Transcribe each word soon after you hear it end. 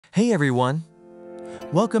Hey everyone!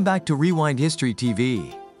 Welcome back to Rewind History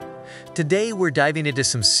TV. Today we're diving into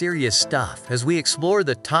some serious stuff as we explore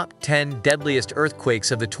the top 10 deadliest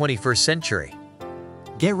earthquakes of the 21st century.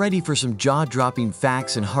 Get ready for some jaw-dropping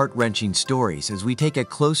facts and heart-wrenching stories as we take a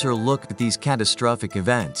closer look at these catastrophic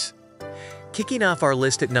events. Kicking off our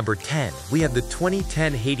list at number 10, we have the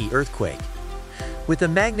 2010 Haiti earthquake. With a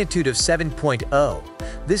magnitude of 7.0,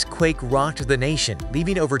 this quake rocked the nation,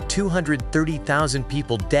 leaving over 230,000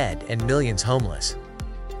 people dead and millions homeless.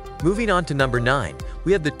 Moving on to number 9,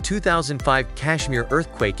 we have the 2005 Kashmir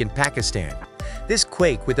earthquake in Pakistan. This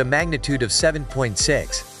quake, with a magnitude of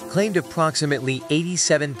 7.6, claimed approximately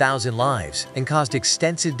 87,000 lives and caused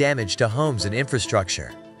extensive damage to homes and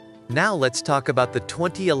infrastructure. Now let's talk about the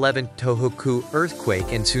 2011 Tohoku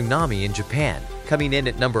earthquake and tsunami in Japan, coming in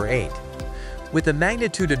at number 8. With a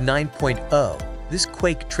magnitude of 9.0, this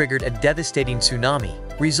quake triggered a devastating tsunami,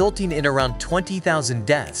 resulting in around 20,000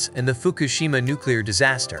 deaths in the Fukushima nuclear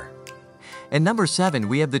disaster. At number 7,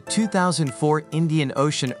 we have the 2004 Indian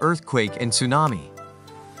Ocean earthquake and tsunami.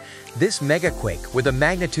 This megaquake, with a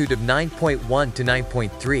magnitude of 9.1 to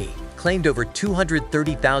 9.3, claimed over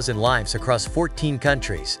 230,000 lives across 14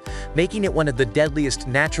 countries, making it one of the deadliest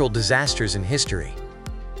natural disasters in history.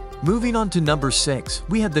 Moving on to number 6,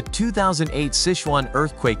 we have the 2008 Sichuan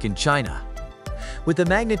earthquake in China. With a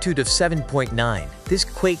magnitude of 7.9, this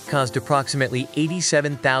quake caused approximately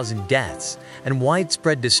 87,000 deaths and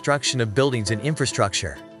widespread destruction of buildings and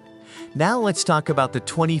infrastructure. Now let's talk about the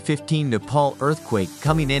 2015 Nepal earthquake,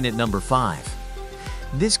 coming in at number 5.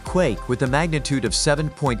 This quake, with a magnitude of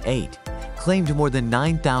 7.8, claimed more than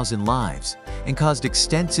 9,000 lives and caused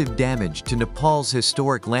extensive damage to Nepal's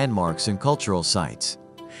historic landmarks and cultural sites.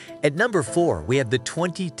 At number 4, we have the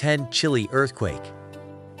 2010 Chile earthquake.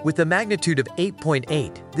 With a magnitude of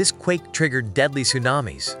 8.8, this quake triggered deadly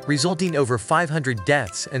tsunamis, resulting in over 500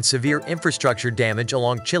 deaths and severe infrastructure damage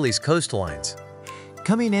along Chile's coastlines.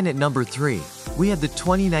 Coming in at number 3, we have the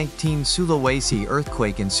 2019 Sulawesi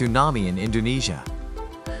earthquake and tsunami in Indonesia.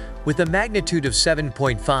 With a magnitude of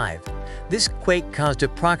 7.5, this quake caused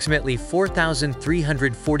approximately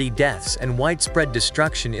 4,340 deaths and widespread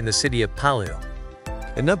destruction in the city of Palu.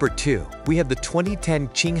 At number 2, we have the 2010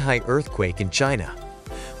 Qinghai earthquake in China.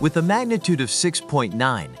 With a magnitude of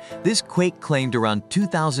 6.9, this quake claimed around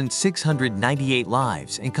 2,698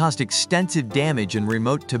 lives and caused extensive damage in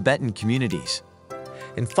remote Tibetan communities.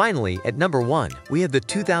 And finally, at number 1, we have the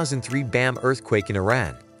 2003 Bam earthquake in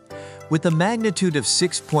Iran. With a magnitude of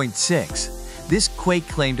 6.6, this quake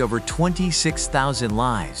claimed over 26,000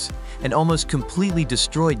 lives and almost completely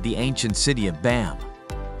destroyed the ancient city of Bam.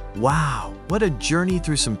 Wow, what a journey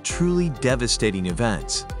through some truly devastating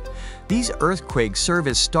events. These earthquakes serve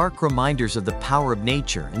as stark reminders of the power of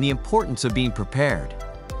nature and the importance of being prepared.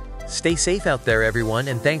 Stay safe out there, everyone,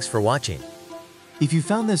 and thanks for watching. If you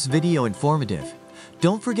found this video informative,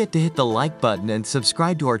 don't forget to hit the like button and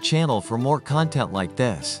subscribe to our channel for more content like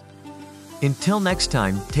this. Until next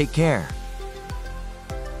time, take care.